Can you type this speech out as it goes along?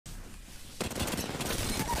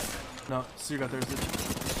No, so you got theirs.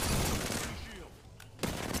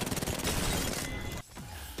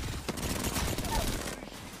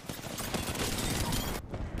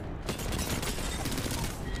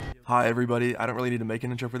 Hi everybody, I don't really need to make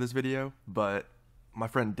an intro for this video, but my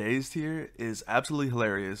friend Dazed here is absolutely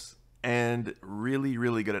hilarious and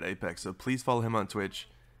really good at Apex, so please follow him on Twitch.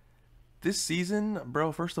 This season,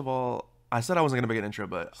 bro, first of all, I said I wasn't going to make an intro,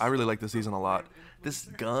 but I really like this season a lot. This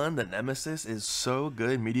gun, the Nemesis, is so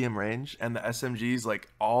good, medium range, and the SMGs, like,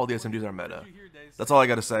 all the SMGs are meta. That's all I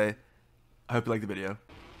got to say. I hope you like the video.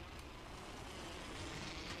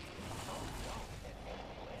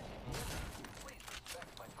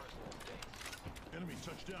 Enemy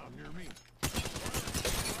touchdown near me.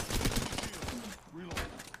 Reload.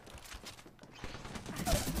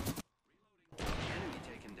 Enemy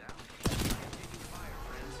taken down. Taking fire,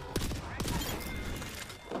 friends.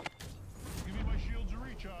 Give me my shield to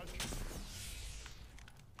recharge.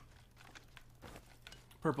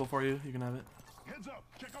 Purple for you. You can have it. Heads up.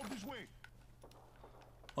 Check out this way.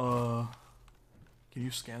 Can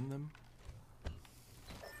you scan them?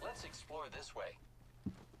 Let's explore this way.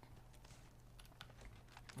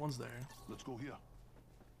 One's there. Let's go here.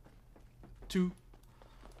 Two.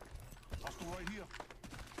 Hostile right here.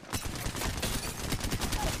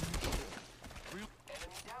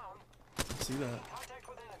 Enemy down. See that? Contact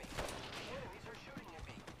with enemy. The enemies are shooting at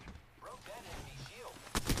me. Broke that enemy shield.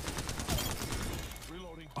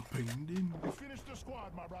 Reloading. I pinged him. You finished the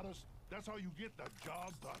squad, my brothers. That's how you get the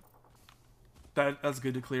job done. That's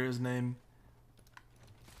good to clear his name.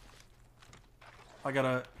 I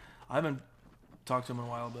haven't talked to him in a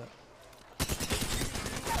while, but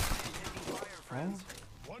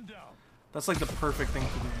One down. that's like the perfect thing to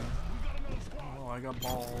do. We got another squad. Oh, I got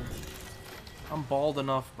bald. I'm bald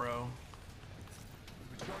enough, bro.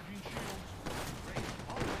 Recharging shields.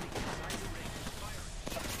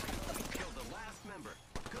 Killed the last member.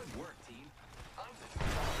 Good work, team.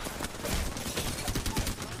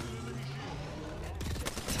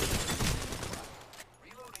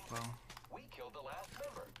 Reloading. Well, We killed the last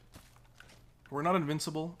member. we're not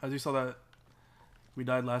invincible, as you saw that we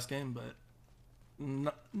died last game, but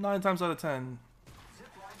 9 times out of 10,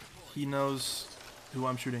 he knows who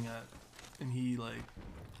I'm shooting at, and he like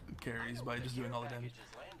carries by just doing all the damage.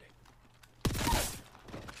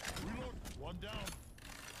 Reload. One down.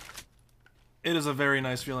 It is a very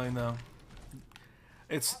nice feeling, though.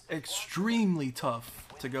 It's extremely tough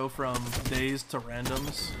to go from Dazed to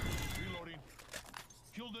randoms. Reloading.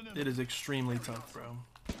 Killed an enemy. It is extremely tough, bro.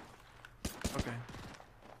 Okay.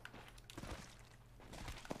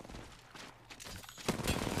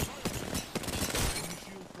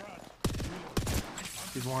 Shield cracked.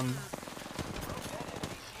 He's one.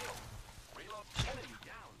 Reload. Enemy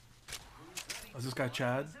down. Is this guy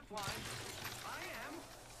Chad? Zipline.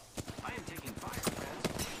 I am taking fire,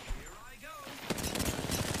 friends. Here I go.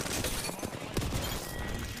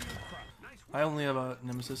 Nice work. I only have a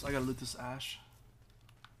Nemesis. I gotta loot this Ash.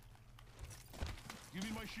 Give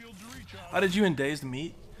me my shield to recharge. How did you and Dazed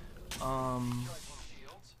meet?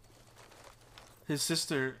 Shields. His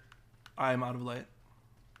sister. I'm out of light.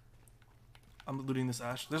 I'm looting this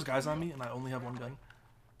Ash. There's guys on me, and I only have one gun.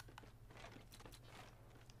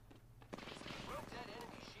 Broke that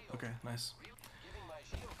enemy shield. Okay, nice. Giving my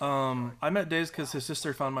shield. I met Dazed because his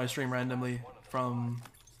sister found my stream randomly from,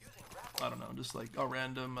 I don't know, just like a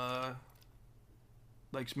random,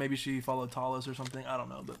 like maybe she followed Talis or something. I don't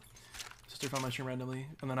know, but sister found my stream randomly,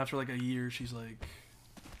 and then after like a year, she's like,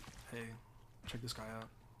 "Hey, check this guy out."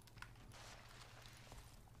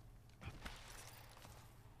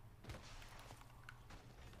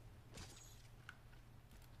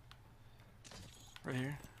 Right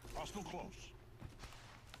here. Hostile close.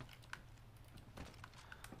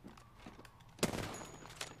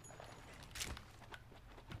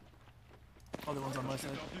 Other one's on my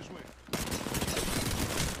side. Check out this way.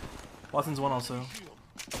 Watson's one also. Shield.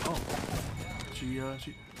 Oh, she,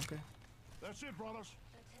 okay. That's it, brothers.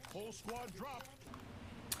 Whole squad dropped.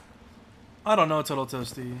 I don't know, Total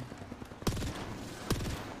Toasty.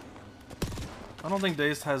 I don't think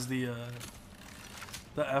Dazed has the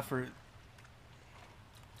effort.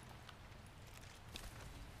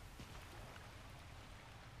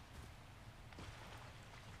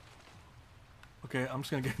 Okay, I'm just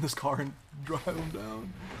gonna get in this car and drive them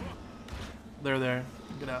down. They're there.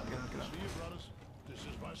 Get out, get out, get out. See you, brothers. This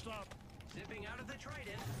is my stop. Zipping out of the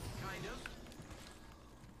Trident. Kind of.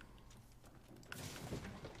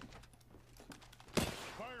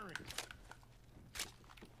 Firing.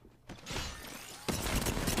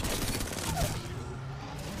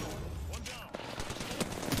 One down.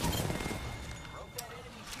 Broke that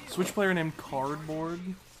enemy shield. Switch player named Cardboard.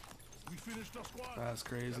 We finished the squad. That's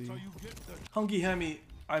crazy. That's how you get the Hunky Hemi,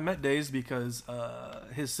 I met Dazed because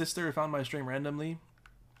his sister found my stream randomly,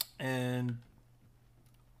 and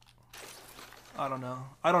I don't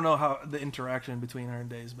know how the interaction between her and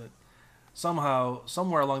Dazed, but somehow,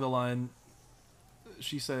 somewhere along the line,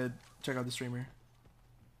 she said, check out the streamer.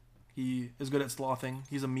 He is good at slothing.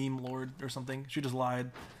 He's a meme lord or something. She just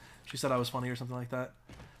lied. She said I was funny or something like that.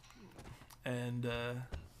 And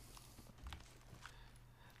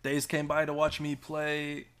Dazed came by to watch me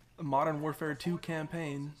play Modern Warfare 2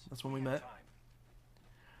 campaign. That's when we met.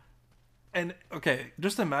 And okay,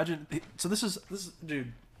 just imagine. So this is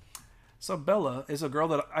dude. So Bella is a girl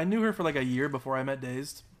that I knew her for like a year before I met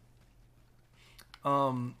Dazed.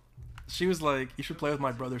 She was like, "You should play with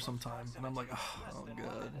my brother sometime," and I'm like, "Oh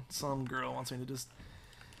god, some girl wants me to just."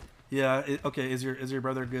 Yeah, okay. Is your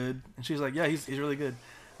brother good? And she's like, "Yeah, he's really good."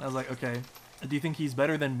 And I was like, "Okay, do you think he's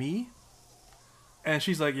better than me?" And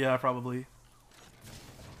she's like, "Yeah, probably."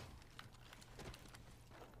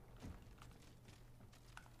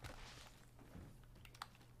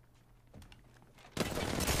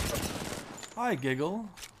 Hi, Giggle.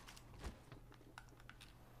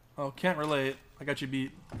 Oh, can't relate. I got you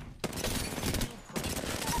beat.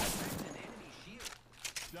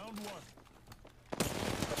 down one.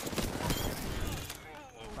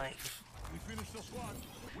 Knife. We finished the squad.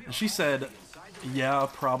 And she said, "Yeah,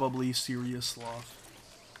 probably serious sloth."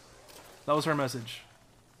 That was her message.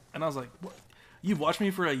 And I was like, "What? You've watched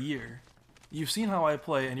me for a year. You've seen how I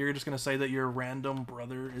play, and you're just gonna say that your random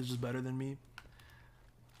brother is just better than me?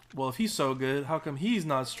 Well, if he's so good, how come he's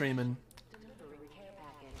not streaming?"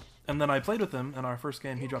 And then I played with him in our first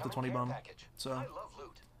game. He dropped a 20 bomb. So I love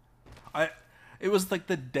loot. it was like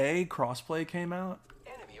the day crossplay came out.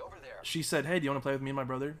 Enemy over there. She said, "Hey, do you want to play with me and my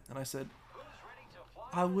brother?" And I said, Who's ready to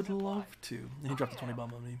fly? "I would love to." And he dropped a 20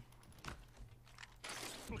 bomb on me.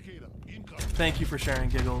 Replicator incoming. Thank you for sharing,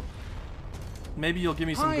 Giggle. Maybe you'll give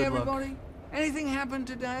me some Hi, good everybody. luck. Anything happened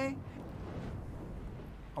today?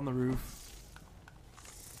 On the roof.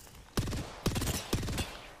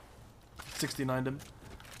 69'd him.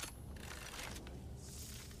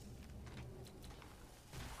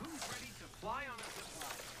 Who's ready to fly on a zip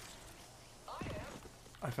line? I am.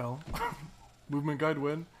 I fell. Movement guide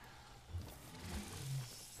win.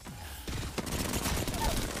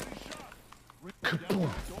 Kaboom!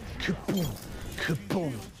 Kaboom!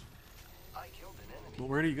 Kaboom! I killed an enemy. But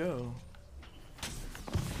where'd he go?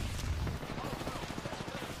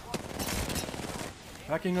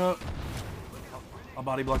 Backing up. I'll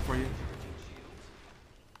body block for you.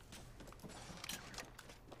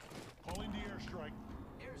 Calling the airstrike.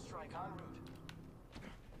 Airstrike en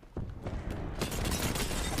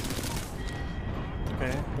route.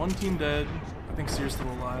 Okay, one team dead. I think Sear's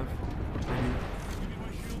still alive. Maybe. Give me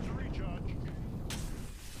my shield to recharge.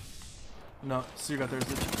 No, Sear got theirs.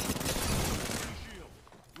 Shield.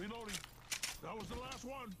 Reloading. That was the last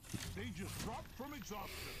one. They just dropped from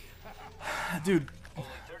exhaustion. Dude,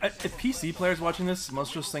 if PC players watching this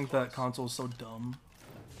must just think that console is so dumb.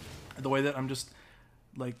 The way that I'm just,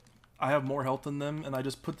 like, I have more health than them, and I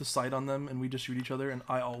just put the sight on them, and we just shoot each other, and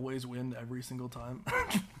I always win every single time.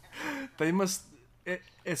 They must...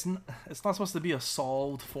 It's not supposed to be a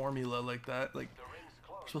solved formula like that. Like,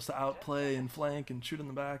 you're supposed to outplay and flank and shoot in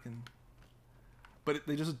the back, and... But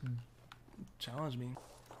they just challenge me.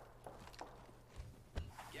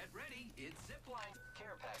 Get ready. It's zipline.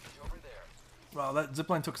 Care package over there. Wow, that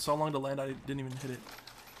zipline took so long to land, I didn't even hit it.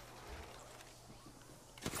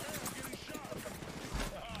 Getting shot.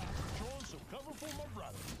 Showing some cover for my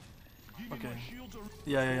brother. Give me Okay. my shield to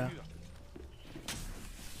Yeah. squad.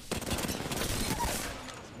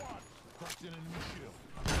 Cracked an enemy shield.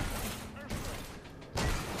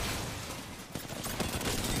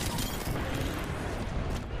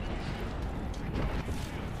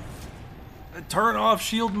 Turn off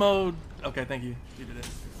shield mode! Okay, thank you. You did it.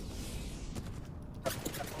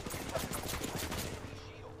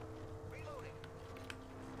 Reloading.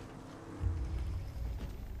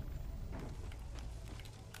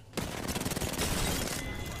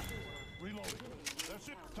 Reloading. That's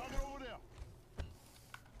it. Target over there.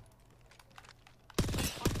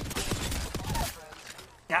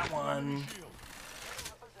 Got one. Shield.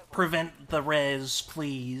 Prevent the res,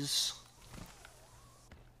 please.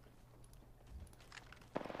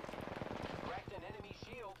 Cracked an enemy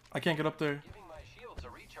shield. I can't get up there. Giving my shields a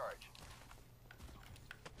recharge.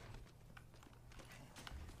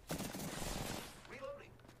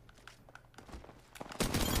 Reloading.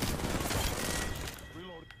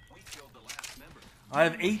 Reloading. We killed the last member. I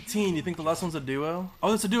have 18. You think the last one's a duo?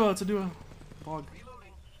 Oh, it's a duo. It's a duo. Bog.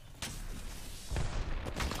 Reloading.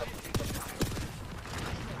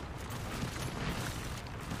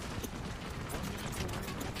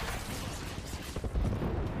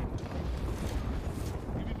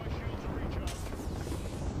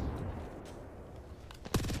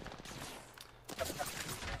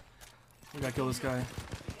 We gotta kill this guy.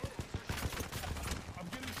 I'm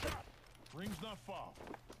getting shot. Ring's not far.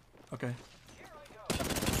 Okay.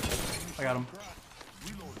 I got him.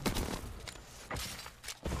 Reloading.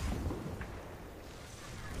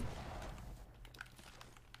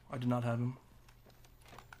 I did not have him.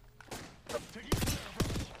 Taking fire.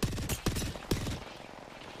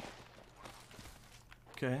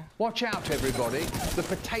 Okay. Watch out, everybody. The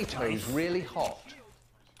potato's really hot.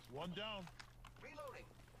 One down. Reloading.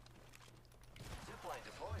 Zipline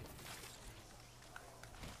deployed.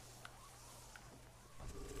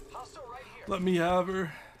 Hostile right here. Let me have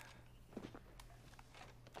her.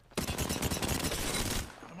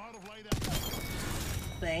 I'm out of light ammo.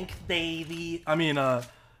 Thanks, Davey. I mean,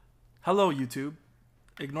 hello, YouTube.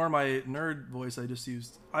 Ignore my nerd voice I just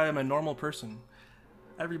used. I am a normal person.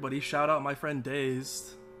 Everybody shout out my friend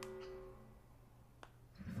Dazed.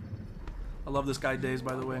 I love this guy Dazed,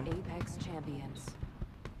 by the way. Apex champions.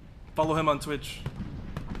 Follow him on Twitch.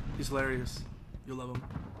 He's hilarious. You'll love him.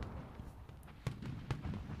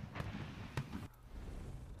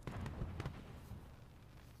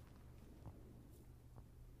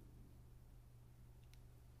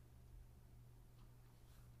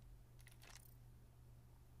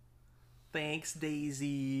 Thanks,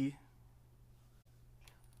 Daisy.